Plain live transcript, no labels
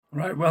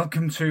Right,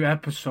 welcome to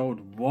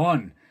episode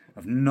 1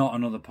 of Not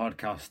Another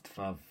Podcast,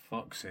 for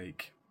fuck's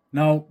sake.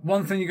 Now,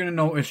 one thing you're going to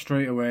notice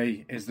straight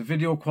away is the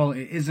video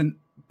quality isn't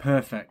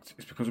perfect.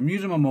 It's because I'm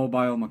using my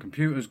mobile, my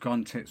computer's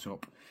gone tits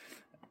up.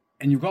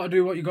 And you've got to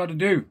do what you got to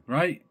do,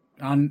 right?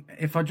 And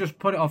if I just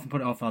put it off,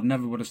 I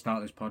never would have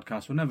started this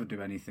podcast. We'll never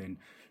do anything.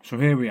 So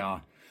here we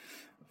are.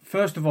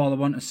 First of all, I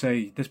want to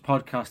say this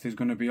podcast is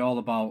going to be all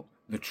about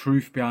the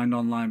truth behind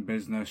online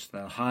business,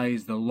 the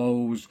highs, the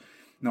lows,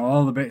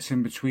 all the bits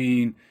in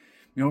between.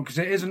 Because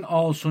it isn't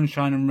all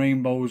sunshine and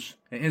rainbows.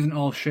 It isn't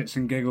all shits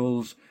and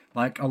giggles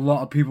like a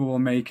lot of people will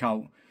make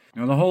out.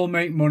 The whole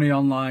make money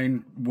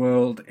online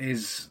world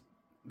there's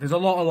a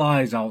lot of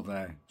lies out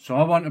there. So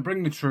I want to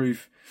bring the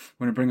truth.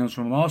 I'm going to bring on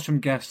some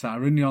awesome guests that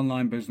are in the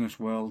online business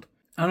world.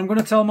 And I'm going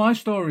to tell my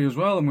story as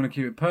well. I'm going to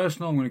keep it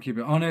personal. I'm going to keep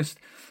it honest.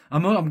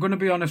 I'm going to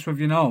be honest with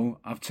you now.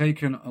 I've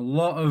taken a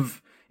lot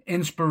of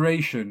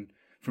inspiration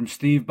from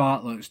Steve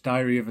Bartlett's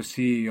Diary of a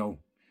CEO.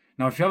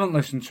 Now, if you haven't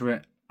listened to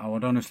it, I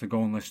would honestly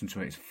go and listen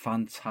to it. It's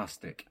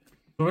fantastic.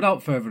 So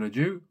without further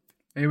ado,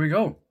 here we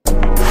go.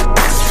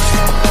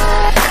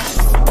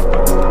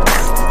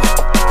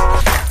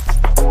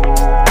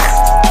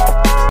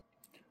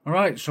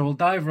 Alright, so we'll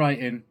dive right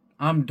in.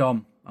 I'm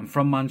Dom. I'm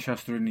from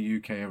Manchester in the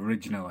UK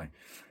originally.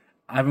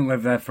 I haven't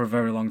lived there for a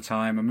very long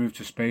time. I moved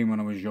to Spain when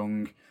I was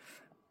young.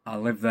 I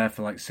lived there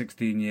for like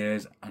 16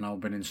 years and I've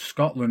been in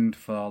Scotland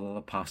for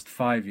the past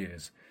 5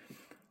 years.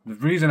 The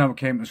reason I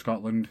came to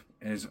Scotland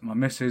is my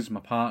missus, my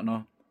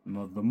partner,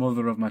 the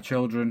mother of my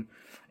children,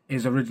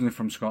 is originally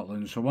from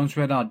Scotland. So once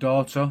we had our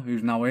daughter,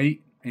 who's now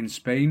 8, in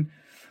Spain,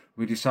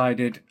 we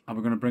decided, are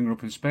we going to bring her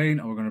up in Spain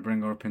or are we going to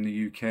bring her up in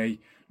the UK,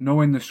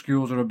 knowing the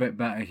schools are a bit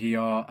better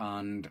here,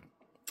 and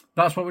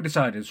that's what we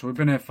decided. So we've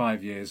been here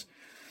 5 years.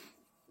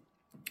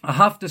 I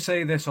have to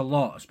say this a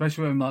lot,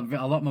 especially with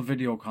a lot of my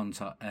video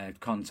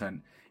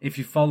content. If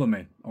you follow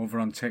me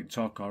over on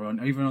TikTok or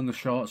even on the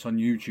shorts on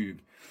YouTube,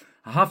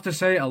 I have to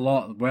say it a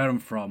lot where I'm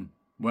from,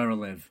 where I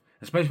live,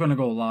 especially when I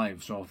go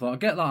live. So I thought I'd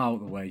get that out of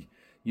the way.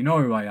 You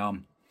know who I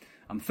am.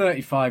 I'm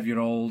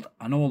 35-year-old.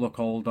 I know I look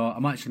older.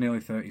 I'm actually nearly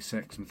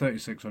 36. I'm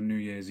 36 on New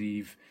Year's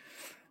Eve.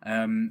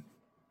 A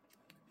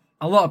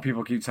lot of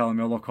people keep telling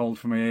me I look old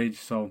for my age,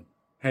 so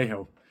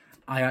hey-ho.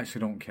 I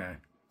actually don't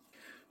care.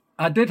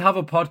 I did have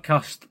a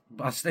podcast.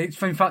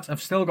 In fact,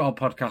 I've still got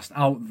a podcast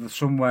out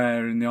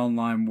somewhere in the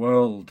online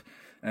world.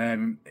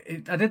 I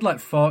did like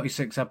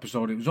 46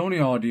 episodes. It was only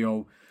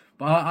audio.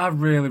 But I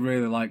really,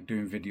 really like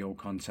doing video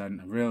content.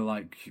 I really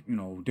like,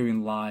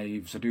 doing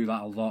lives. I do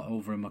that a lot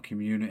over in my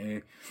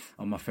community,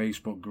 on my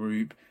Facebook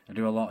group. I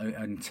do a lot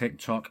on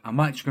TikTok. I'm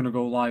actually going to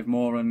go live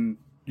more on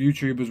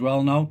YouTube as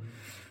well now.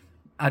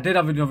 I did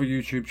have another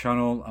YouTube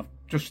channel. I've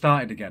just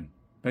started again.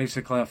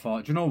 Basically, I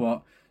thought, do you know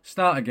what?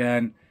 Start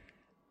again.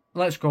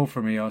 Let's go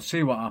from here.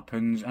 See what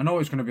happens. I know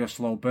it's going to be a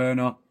slow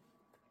burner.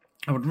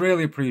 I would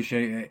really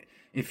appreciate it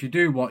if you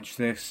do watch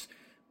this.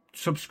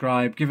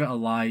 Subscribe. Give it a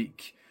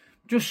like.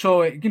 Just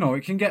so it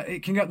can get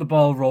the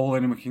ball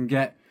rolling, and we can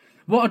get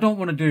what I don't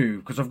want to do,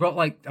 because I've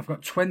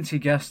got 20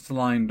 guests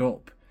lined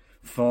up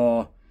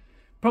for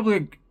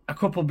probably a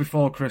couple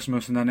before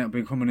Christmas, and then it'll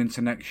be coming into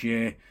next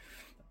year.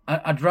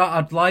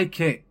 I'd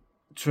like it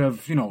to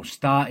have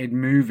started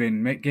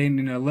moving,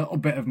 gaining a little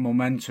bit of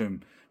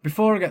momentum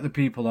before I get the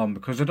people on,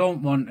 because I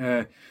don't want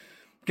to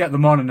get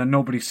them on and then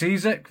nobody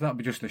sees it. That'd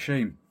be just a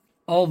shame.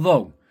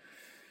 Although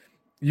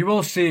you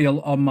will see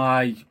on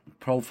my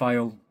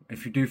profile,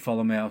 if you do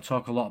follow me, I'll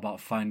talk a lot about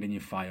finding your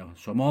fire.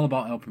 So I'm all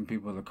about helping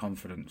people with their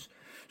confidence.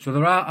 So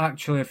there are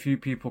actually a few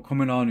people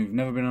coming on who've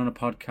never been on a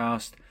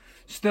podcast,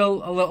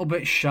 still a little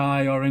bit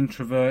shy or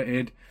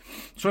introverted.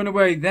 So in a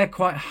way, they're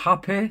quite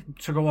happy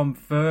to go on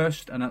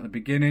first and at the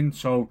beginning.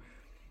 So,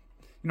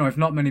 if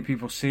not many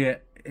people see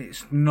it,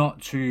 it's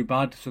not too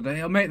bad. So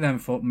it'll make them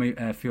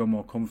feel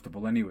more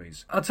comfortable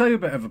anyways. I'll tell you a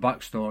bit of a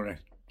backstory.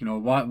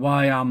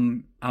 Why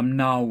I'm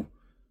now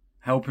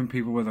helping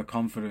people with their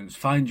confidence.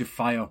 Find your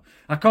fire.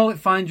 I call it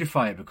find your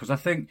fire because I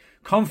think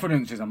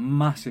confidence is a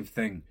massive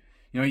thing.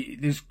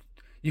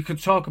 You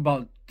could talk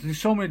about, there's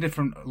so many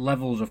different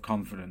levels of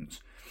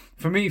confidence.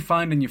 For me,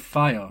 finding your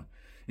fire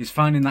is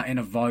finding that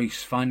inner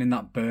voice, finding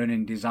that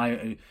burning desire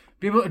to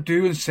be able to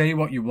do and say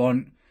what you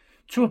want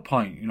to a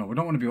point. We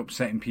don't want to be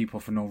upsetting people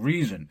for no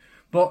reason.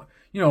 But,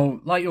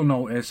 like you'll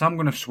notice, I'm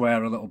going to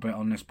swear a little bit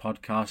on this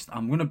podcast.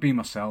 I'm going to be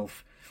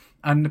myself.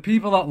 And the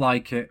people that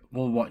like it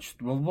will watch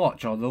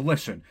or they'll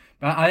listen.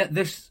 But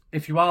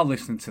if you are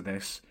listening to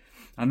this,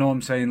 I know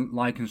I'm saying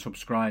like and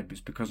subscribe.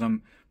 It's because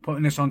I'm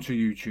putting this onto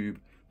YouTube,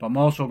 but I'm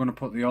also going to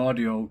put the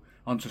audio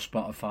onto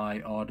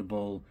Spotify,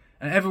 Audible,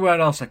 and everywhere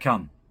else I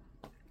can.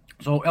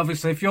 So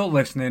obviously, if you're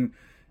listening,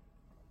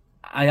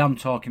 I am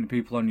talking to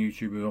people on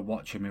YouTube who are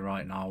watching me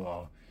right now,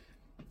 or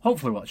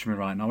hopefully watching me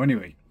right now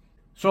anyway.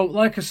 So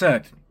like I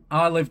said,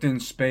 I lived in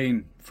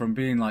Spain from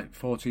being like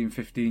 14,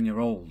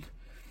 15-year-old.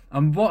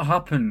 And what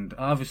happened,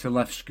 I obviously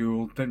left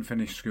school, didn't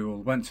finish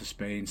school, went to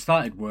Spain,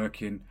 started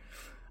working,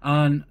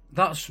 and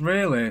that's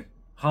really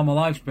how my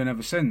life's been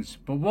ever since.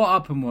 But what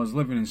happened was,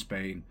 living in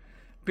Spain,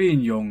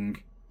 being young,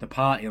 the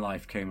party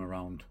life came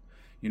around.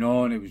 You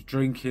know, and it was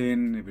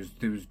drinking,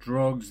 there was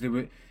drugs,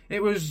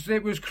 it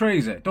was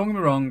crazy. Don't get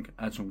me wrong,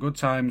 I had some good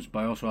times, but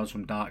I also had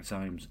some dark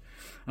times.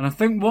 And I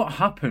think what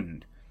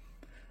happened,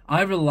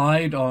 I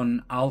relied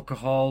on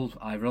alcohol,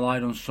 I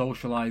relied on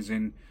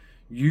socialising,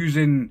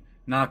 using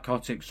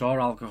narcotics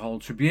or alcohol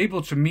to be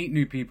able to meet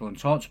new people and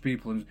talk to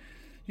people and,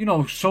 you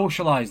know,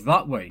 socialise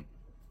that way.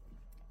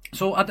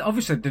 So I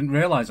obviously didn't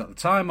realise at the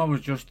time, I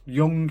was just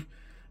young,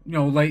 you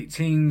know, late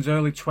teens,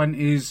 early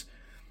 20s.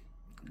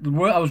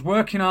 I was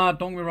working hard,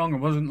 don't get me wrong, I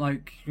wasn't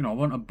like, you know, I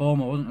wasn't a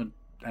bum, I wasn't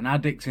an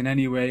addict in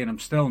any way, and I'm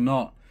still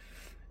not.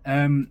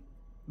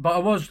 But I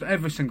was,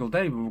 every single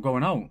day we were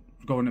going out,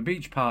 going to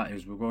beach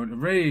parties, we were going to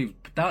rave,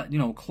 that, you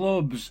know,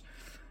 clubs,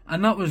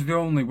 and that was the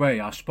only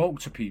way I spoke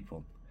to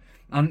people.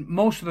 And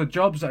most of the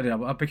jobs that I did,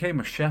 I became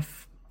a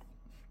chef.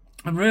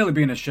 And really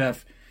being a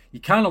chef, you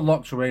kind of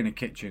locked away in a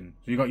kitchen.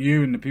 So you got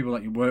you and the people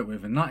that you work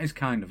with, and that is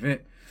kind of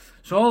it.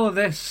 So all of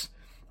this,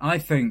 I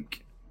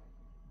think,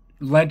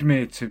 led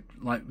me to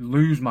like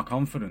lose my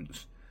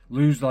confidence,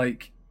 lose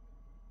like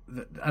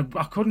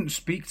I couldn't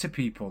speak to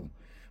people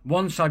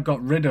once I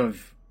got rid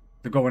of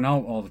the going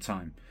out all the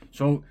time.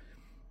 So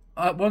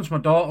once my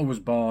daughter was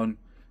born,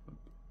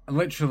 I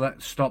literally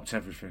stopped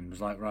everything. It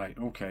was like, right,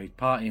 okay,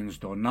 partying's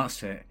done,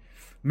 that's it.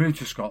 Moved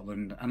to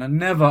Scotland,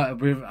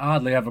 and we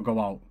hardly ever go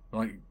out.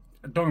 Like,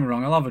 don't get me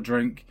wrong, I'll have a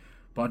drink,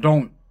 but I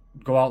don't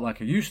go out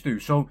like I used to.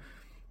 So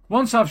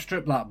once I've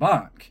stripped that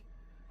back,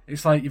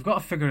 it's like you've got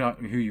to figure out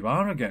who you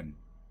are again,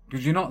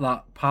 because you're not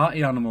that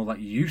party animal that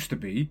you used to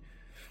be.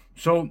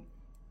 So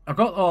I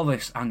got all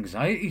this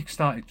anxiety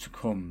started to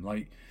come.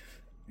 Like,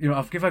 you know,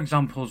 I've given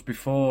examples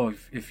before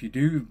if you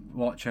do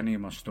watch any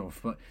of my stuff,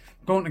 but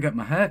going to get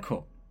my hair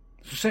cut.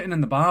 So sitting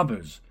in the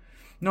barbers.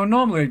 No,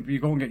 normally you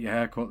go and get your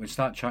hair cut, they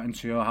start chatting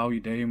to you, how you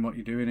doing, what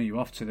you doing, are you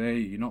off today, are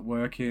you not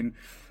working?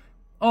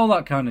 All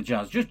that kind of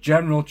jazz, just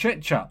general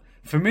chit chat.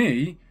 For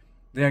me,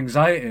 the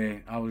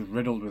anxiety, I was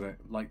riddled with it.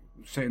 Like,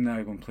 sitting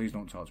there going, please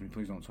don't talk to me,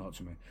 please don't talk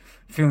to me.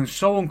 Feeling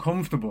so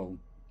uncomfortable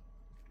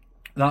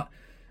that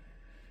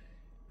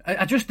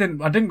I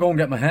didn't go and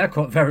get my hair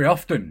cut very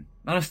often.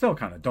 And I still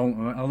kind of don't,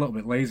 I'm a little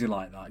bit lazy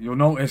like that. You'll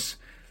notice,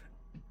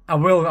 I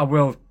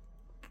will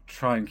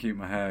try and keep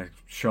my hair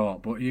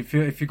short, but if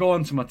you go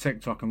onto my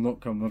TikTok and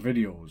look at my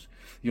videos,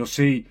 you'll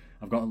see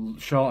I've got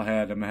short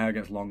hair and my hair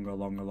gets longer,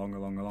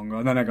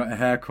 and then I got a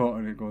haircut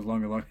and it goes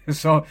longer.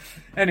 So,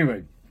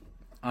 anyway,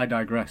 I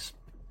digress.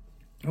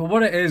 Well,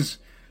 what it is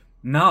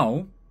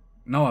now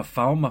I've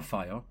found my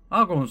fire.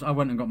 I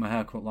went and got my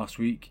hair cut last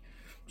week,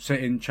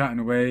 sitting, chatting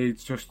away.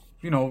 It's just,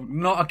 you know,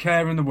 not a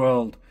care in the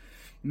world.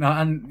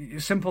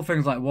 And simple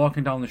things like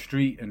walking down the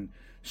street and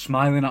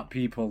smiling at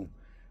people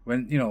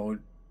when, you know,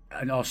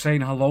 or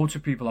saying hello to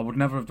people. I would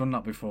never have done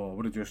that before. I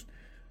would have just,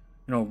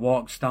 you know,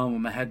 walked down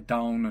with my head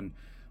down and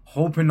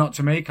hoping not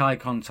to make eye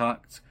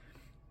contact,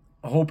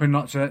 hoping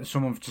not to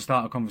someone to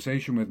start a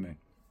conversation with me.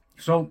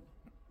 So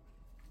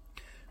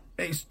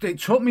it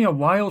took me a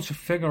while to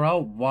figure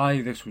out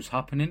why this was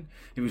happening.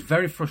 It was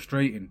very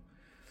frustrating.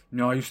 You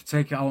know, I used to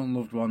take it out on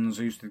loved ones.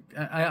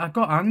 I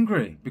got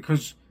angry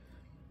because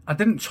I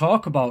didn't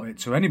talk about it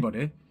to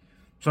anybody.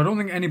 So I don't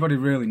think anybody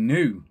really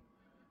knew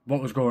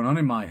what was going on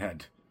in my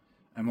head.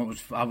 And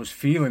I was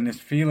feeling this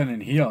feeling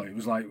in here. It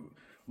was like,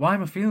 why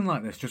am I feeling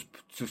like this?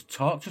 Just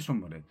talk to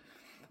somebody.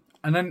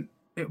 And then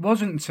it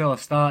wasn't until I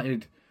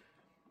started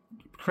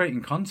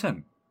creating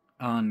content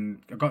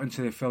and I got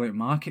into the affiliate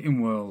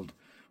marketing world,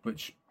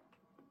 which,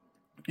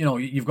 you know,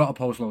 you've got to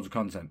post loads of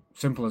content.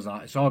 Simple as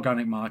that. It's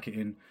organic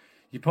marketing.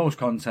 You post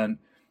content,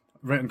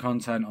 written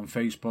content on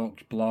Facebook,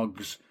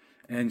 blogs,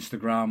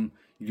 Instagram.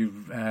 You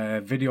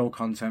do video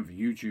content for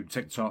YouTube,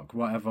 TikTok,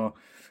 whatever.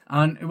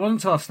 And it wasn't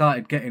until I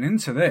started getting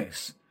into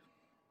this,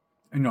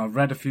 you know, I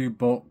read a few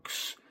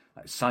books,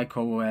 like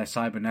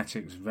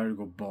Cybernetics, very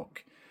good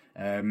book.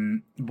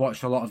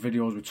 Watched a lot of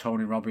videos with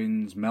Tony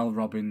Robbins, Mel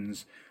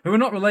Robbins, who are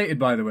not related,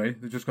 by the way.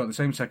 They've just got the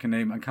same second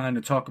name and kind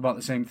of talk about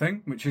the same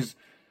thing, which is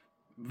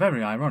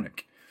very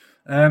ironic.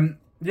 So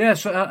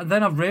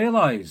then I've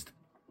realised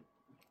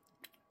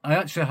I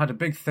actually had a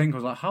big think. I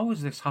was like, how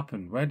has this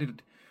happened? Where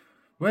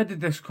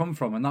did this come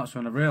from? And that's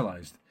when I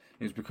realised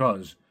it's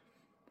because,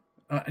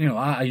 you know,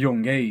 at a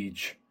young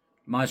age,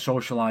 my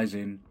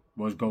socialising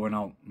was going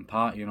out and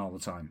partying all the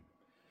time.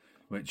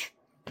 Which,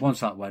 once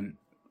that went,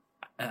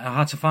 I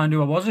had to find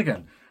who I was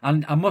again.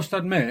 And I must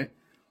admit,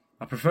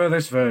 I prefer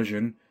this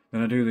version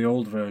than I do the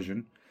old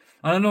version.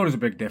 And I know there's a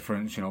big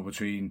difference, you know,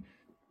 between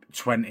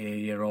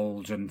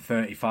 20-year-olds and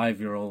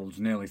 35-year-olds,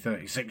 nearly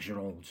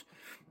 36-year-olds.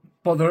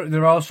 But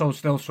there are also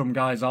still some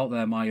guys out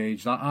there my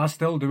age that are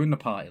still doing the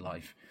party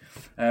life.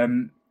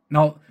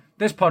 Now,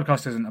 this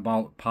podcast isn't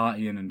about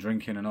partying and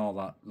drinking and all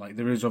that. Like,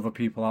 there is other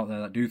people out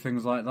there that do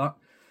things like that.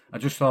 I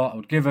just thought I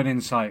would give an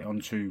insight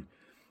onto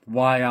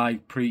why I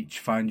preach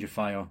Find Your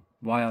Fire,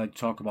 why I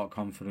talk about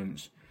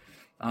confidence,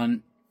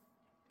 and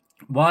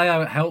why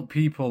I help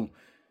people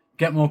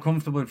get more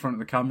comfortable in front of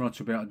the camera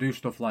to be able to do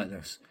stuff like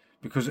this.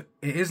 Because it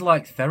is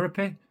like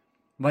therapy.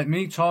 Like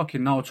me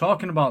talking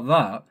about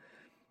that,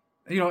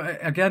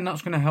 again,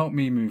 that's going to help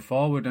me move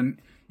forward.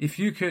 And if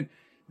you could,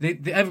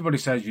 everybody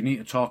says you need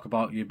to talk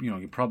about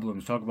your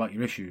problems, talk about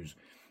your issues.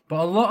 But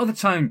a lot of the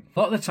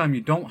time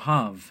you don't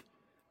have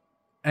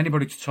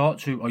anybody to talk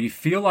to, or you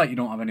feel like you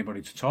don't have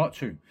anybody to talk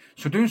to.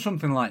 So doing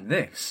something like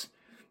this,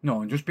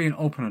 and just being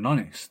open and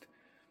honest,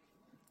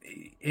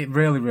 it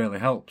really, really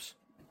helps.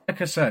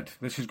 Like I said,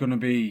 this is going to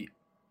be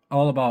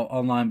all about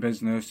online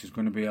business. There's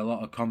going to be a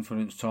lot of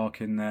confidence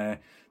talk in there.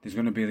 There's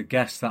going to be the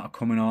guests that are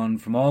coming on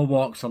from all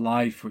walks of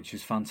life, which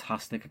is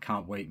fantastic. I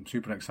can't wait. I'm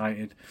super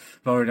excited.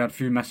 I've already had a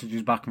few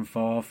messages back and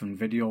forth and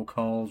video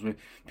calls with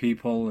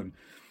people and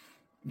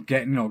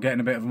getting a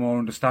bit of a more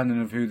understanding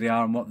of who they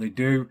are and what they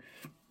do.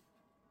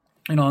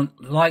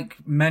 Like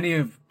many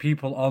of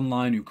people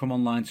online who come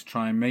online to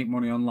try and make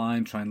money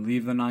online, try and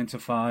leave the 9 to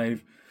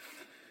 5.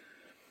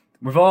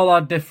 We've all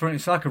had different,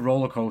 it's like a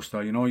roller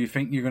coaster, you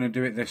think you're going to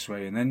do it this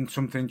way and then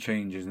something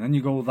changes and then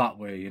you go that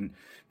way, and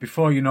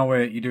before you know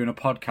it, you're doing a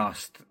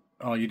podcast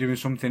or you're doing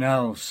something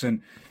else.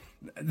 And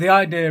the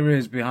idea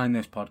is behind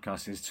this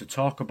podcast is to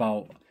talk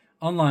about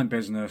online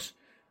business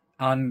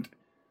and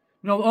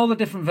all the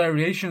different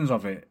variations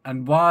of it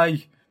and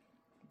why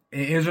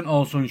it isn't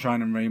all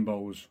sunshine and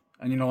rainbows.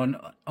 And and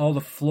all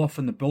the fluff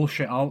and the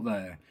bullshit out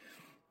there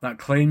that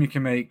claim you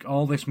can make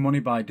all this money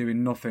by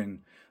doing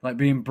nothing, like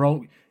being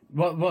broke.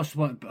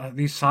 What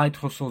these side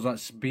hustles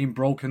that's being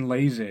broke and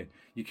lazy.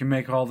 You can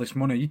make all this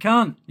money. You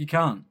can't.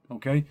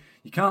 Okay,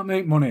 you can't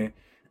make money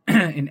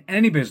in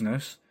any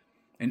business,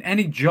 in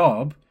any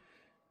job,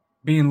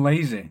 being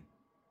lazy.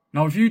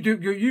 Now, if you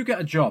get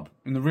a job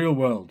in the real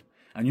world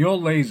and you're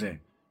lazy,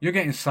 you're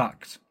getting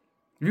sacked.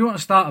 If you want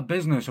to start a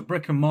business, a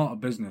brick and mortar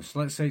business,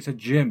 let's say it's a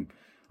gym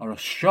or a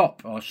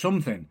shop or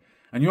something,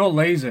 and you're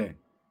lazy,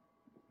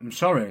 I'm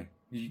sorry,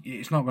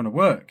 it's not going to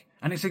work.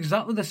 And it's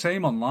exactly the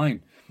same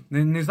online.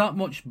 Then there's that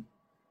much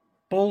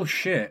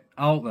bullshit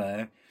out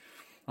there.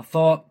 I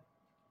thought,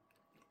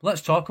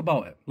 let's talk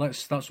about it.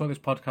 That's what this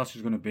podcast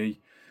is going to be.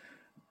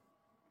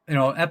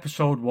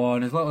 Episode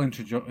 1 is a little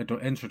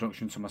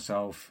introduction to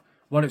myself,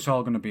 what it's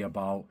all going to be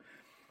about.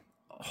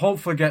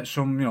 Hopefully get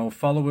some,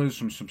 followers,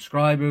 some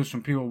subscribers,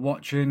 some people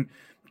watching.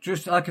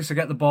 Just, like I said,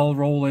 get the ball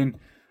rolling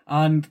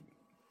and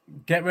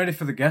get ready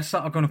for the guests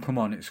that are going to come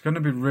on. It's going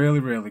to be really,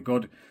 really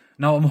good.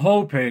 Now, I'm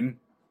hoping,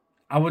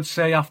 I would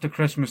say after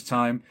Christmas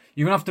time,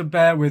 you're going to have to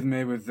bear with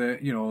me with the,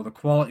 the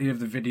quality of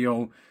the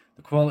video,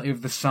 the quality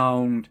of the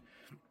sound.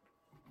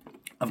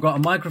 I've got a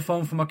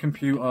microphone for my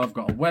computer, I've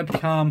got a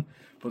webcam,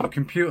 but the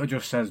computer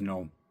just says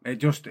no.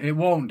 It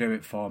won't do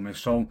it for me.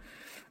 So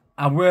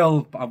I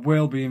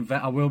will be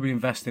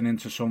investing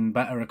into some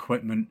better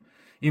equipment,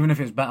 even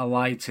if it's better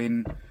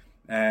lighting.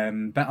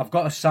 But I've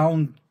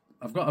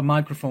got a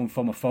microphone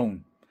for my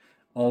phone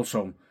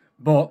also,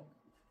 but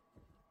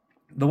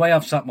the way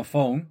I've set my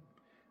phone,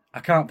 I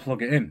can't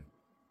plug it in.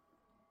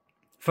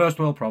 First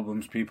world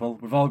problems, people.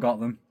 We've all got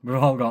them.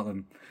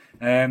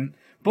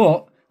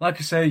 But, like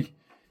I say,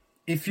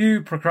 if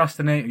you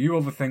procrastinate or you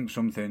overthink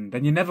something,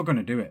 then you're never going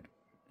to do it.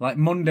 Like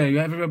Monday,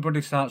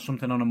 everybody starts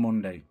something on a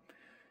Monday.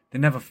 They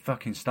never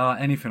fucking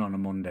start anything on a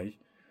Monday.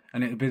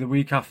 And it'll be the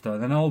week after.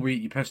 Then all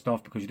week you're pissed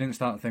off because you didn't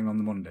start the thing on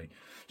the Monday.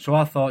 So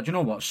I thought, you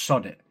know what,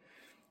 sod it.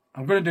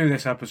 I'm going to do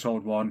this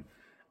episode 1.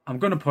 I'm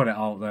going to put it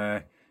out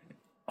there.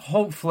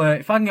 Hopefully,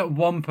 if I can get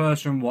one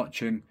person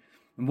watching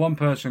and one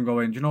person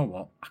going, do you know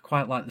what, I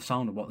quite like the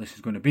sound of what this is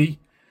going to be,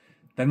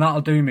 then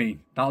that'll do me.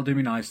 That'll do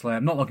me nicely.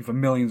 I'm not looking for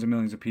millions and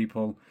millions of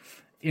people.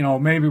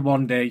 Maybe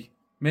one day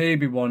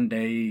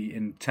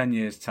in 10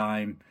 years'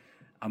 time,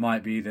 I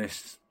might be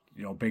this,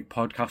 big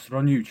podcaster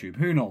on YouTube.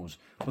 Who knows?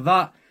 But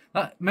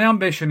that my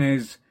ambition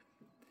is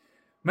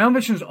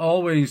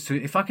always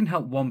to, if I can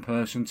help one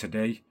person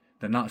today,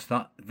 then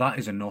that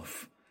is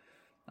enough.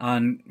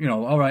 And,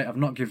 all right, I've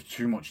not given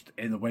too much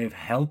in the way of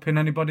helping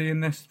anybody in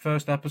this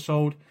first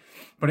episode,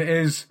 but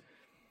it's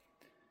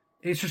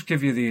just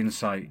give you the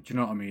insight, do you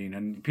know what I mean?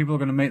 And people are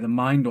going to make their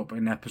mind up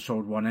in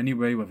episode 1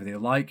 anyway, whether they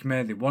like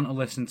me, they want to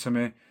listen to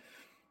me.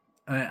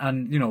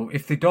 And,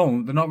 if they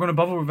don't, they're not going to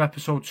bother with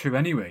episode 2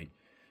 anyway.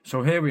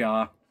 So here we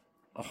are.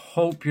 I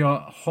hope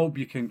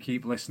you can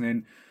keep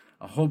listening.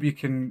 I hope you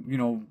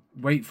can,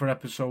 wait for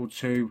episode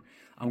 2.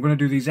 I'm going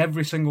to do these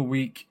every single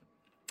week.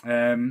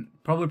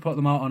 Probably put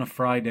them out on a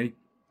Friday,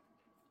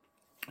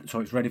 so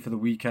it's ready for the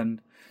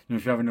weekend.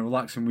 If you're having a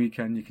relaxing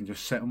weekend, you can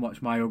just sit and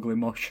watch my ugly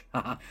mush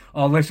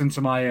or listen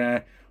to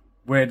my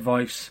weird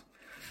voice.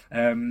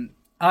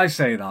 I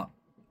say that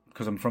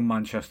because I'm from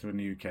Manchester in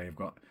the UK. I've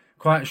got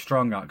quite a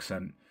strong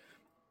accent,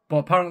 but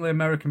apparently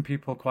American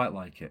people quite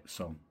like it,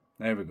 so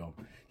there we go.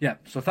 Yeah,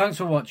 so thanks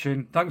for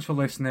watching, thanks for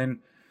listening.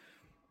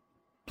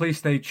 Please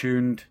stay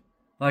tuned.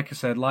 Like I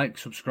said,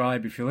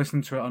 subscribe if you're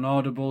listening to it on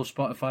Audible,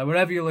 Spotify,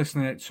 wherever you're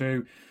listening to it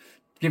to.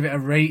 Give it a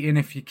rating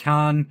if you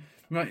can.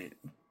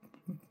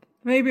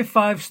 Maybe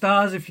 5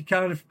 stars if you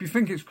can. If you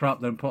think it's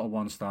crap, then put a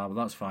 1 star, but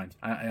that's fine.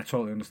 I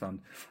totally understand.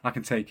 I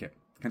can take it.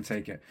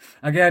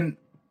 Again,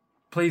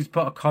 please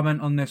put a comment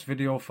on this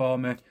video for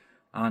me,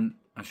 and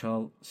I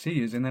shall see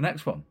you in the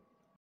next one.